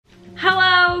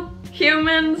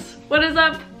humans, what is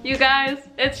up, you guys?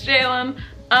 It's Jalen.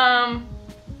 I'm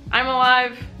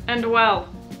alive and well.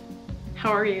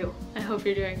 How are you? I hope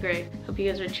you're doing great. Hope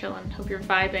you guys are chilling. Hope you're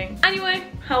vibing. Anyway,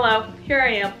 hello, here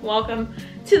I am. Welcome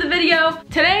to the video.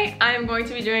 Today, I am going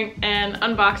to be doing an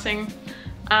unboxing,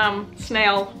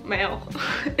 snail mail,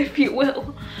 if you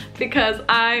will, because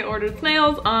I ordered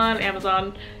snails on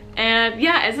Amazon. And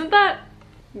yeah, isn't that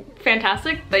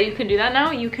fantastic that you can do that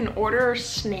now? You can order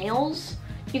snails.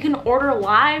 You can order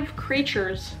live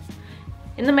creatures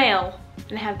in the mail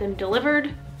and have them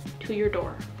delivered to your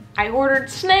door. I ordered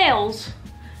snails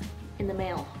in the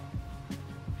mail.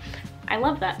 I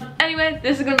love that. Anyway,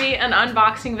 this is gonna be an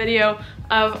unboxing video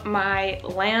of my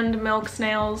land milk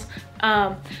snails.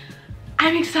 I'm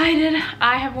excited.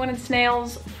 I have wanted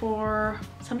snails for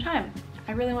some time.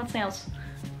 I really want snails,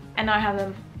 and now I have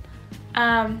them.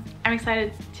 I'm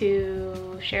excited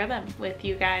to share them with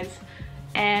you guys,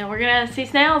 and we're gonna see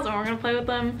snails and we're gonna play with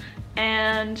them,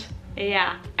 and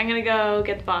yeah, I'm gonna go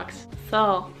get the box.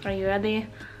 So, are you ready?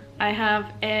 I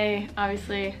have a,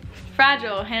 obviously,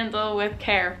 fragile handle with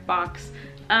care box.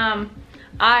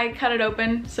 I cut it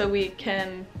open so I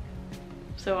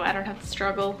don't have to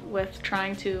struggle with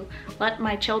trying to let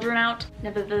my children out.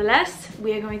 Nevertheless,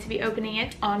 we are going to be opening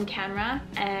it on camera,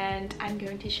 and I'm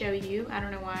going to show you. I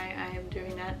don't know why I am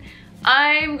doing that.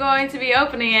 I'm going to be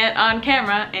opening it on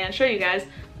camera and show you guys.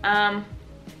 Are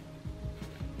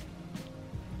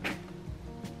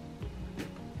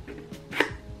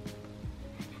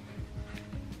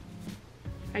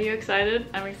you excited?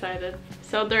 I'm excited.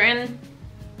 So they're in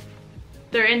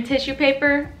tissue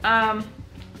paper.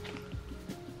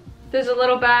 There's a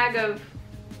little bag of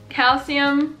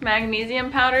calcium, magnesium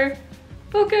powder.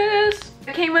 Focus!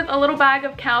 It came with a little bag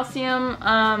of calcium,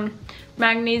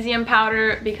 magnesium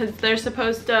powder, because they're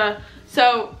supposed to,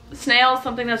 so snails,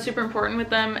 something that's super important with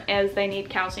them is they need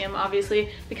calcium, obviously,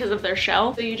 because of their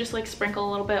shell. So you just like sprinkle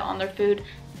a little bit on their food,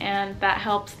 and that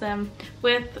helps them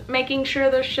with making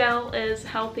sure their shell is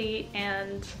healthy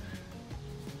and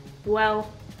well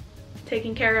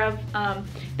taken care of.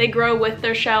 They grow with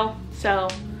their shell, so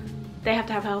they have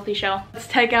to have a healthy shell. Let's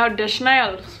take out the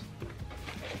snails.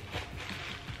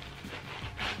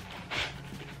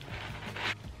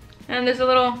 And there's a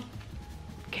little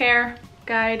care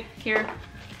guide here.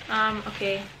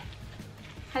 Okay.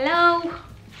 Hello.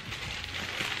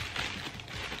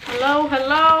 Hello,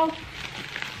 hello.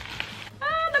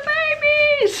 Ah, the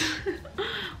babies.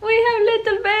 We have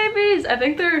little babies. I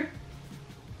think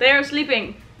they are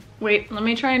sleeping. Wait, let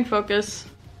me try and focus.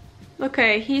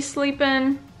 Okay, he's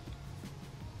sleeping.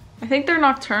 I think they're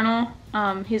nocturnal.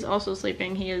 He's also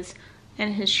sleeping. He is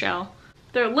in his shell.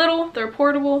 They're little, they're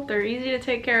portable, they're easy to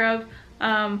take care of.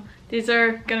 These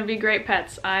are gonna be great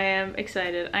pets. I am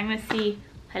excited. I'm gonna see.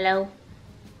 Hello.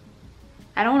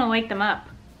 I don't wanna wake them up.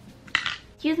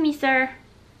 Excuse me, sir.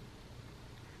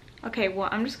 Okay, well,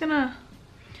 I'm just gonna,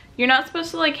 you're not supposed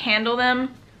to like handle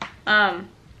them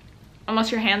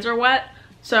unless your hands are wet.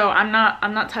 So I'm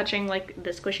not touching like the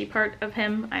squishy part of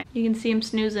him. You can see him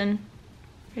snoozing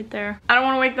right there. I don't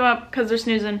want to wake them up because they're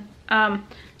snoozing.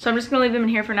 So I'm just gonna leave them in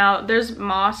here for now. There's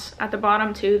moss at the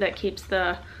bottom too that keeps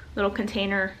the little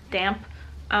container damp.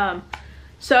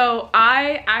 So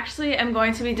I actually am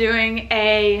going to be doing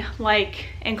a like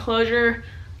enclosure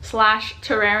 /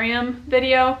 terrarium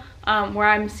video where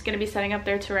I'm just gonna be setting up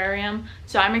their terrarium.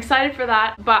 So I'm excited for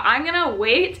that, but I'm gonna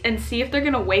wait and see if they're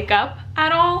gonna wake up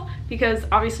at all, because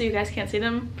obviously you guys can't see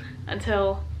them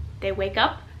until they wake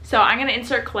up. So I'm gonna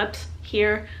insert clips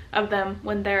here of them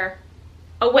when they're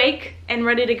awake and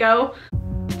ready to go.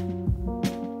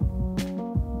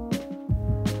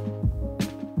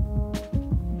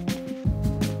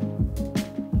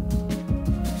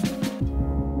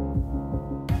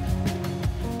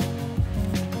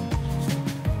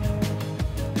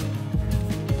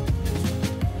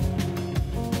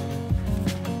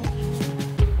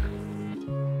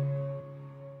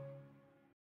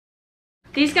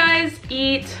 These guys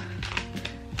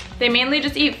they mainly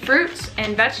just eat fruits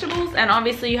and vegetables, and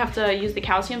obviously you have to use the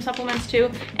calcium supplements too.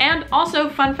 And also,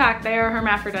 fun fact, they are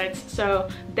hermaphrodites, so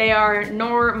they are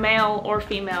nor male or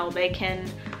female. They can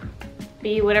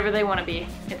be whatever they want to be.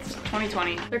 It's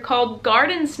 2020. They're called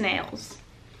garden snails.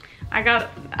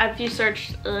 If you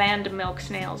search land milk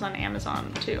snails on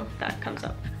Amazon too, that comes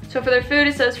up. So for their food,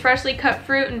 it says freshly cut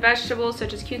fruit and vegetables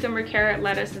such as cucumber, carrot,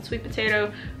 lettuce, and sweet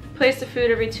potato. Place the food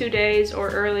every 2 days or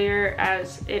earlier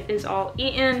as it is all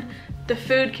eaten. The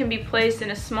food can be placed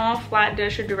in a small flat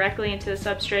dish or directly into the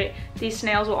substrate. These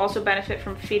snails will also benefit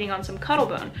from feeding on some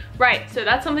cuttlebone. Right, so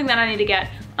that's something that I need to get.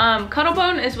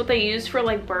 Cuttlebone is what they use for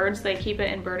like birds. They keep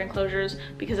it in bird enclosures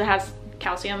because it has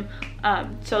calcium.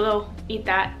 So they'll eat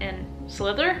that and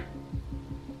slither.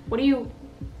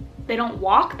 They don't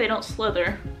walk, they don't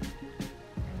slither.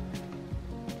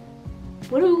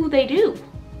 What do they do?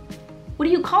 What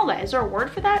do you call that? Is there a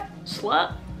word for that?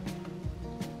 Slut?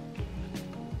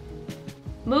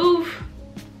 Move.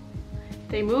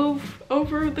 They move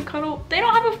over the cuddle. They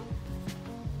don't have a,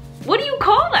 what do you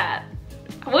call that?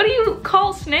 What do you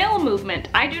call snail movement?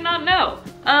 I do not know.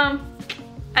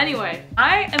 Anyway,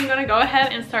 I am gonna go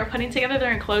ahead and start putting together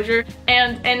their enclosure,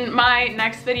 and in my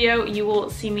next video, you will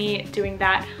see me doing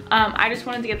that. I just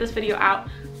wanted to get this video out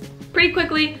pretty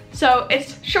quickly, so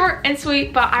it's short and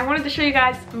sweet, but I wanted to show you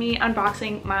guys me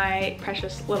unboxing my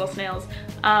precious little snails.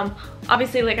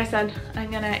 Obviously, like I said, I'm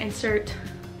gonna insert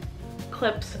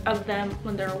clips of them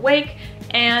when they're awake,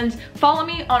 and follow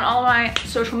me on all my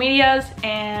social medias,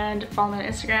 and follow me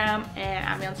on Instagram, and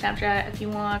add me on Snapchat if you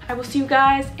want. I will see you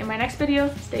guys in my next video.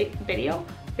 Stay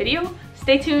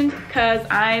tuned, because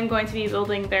I'm going to be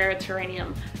building their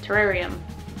terrarium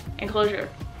enclosure.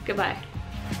 Goodbye.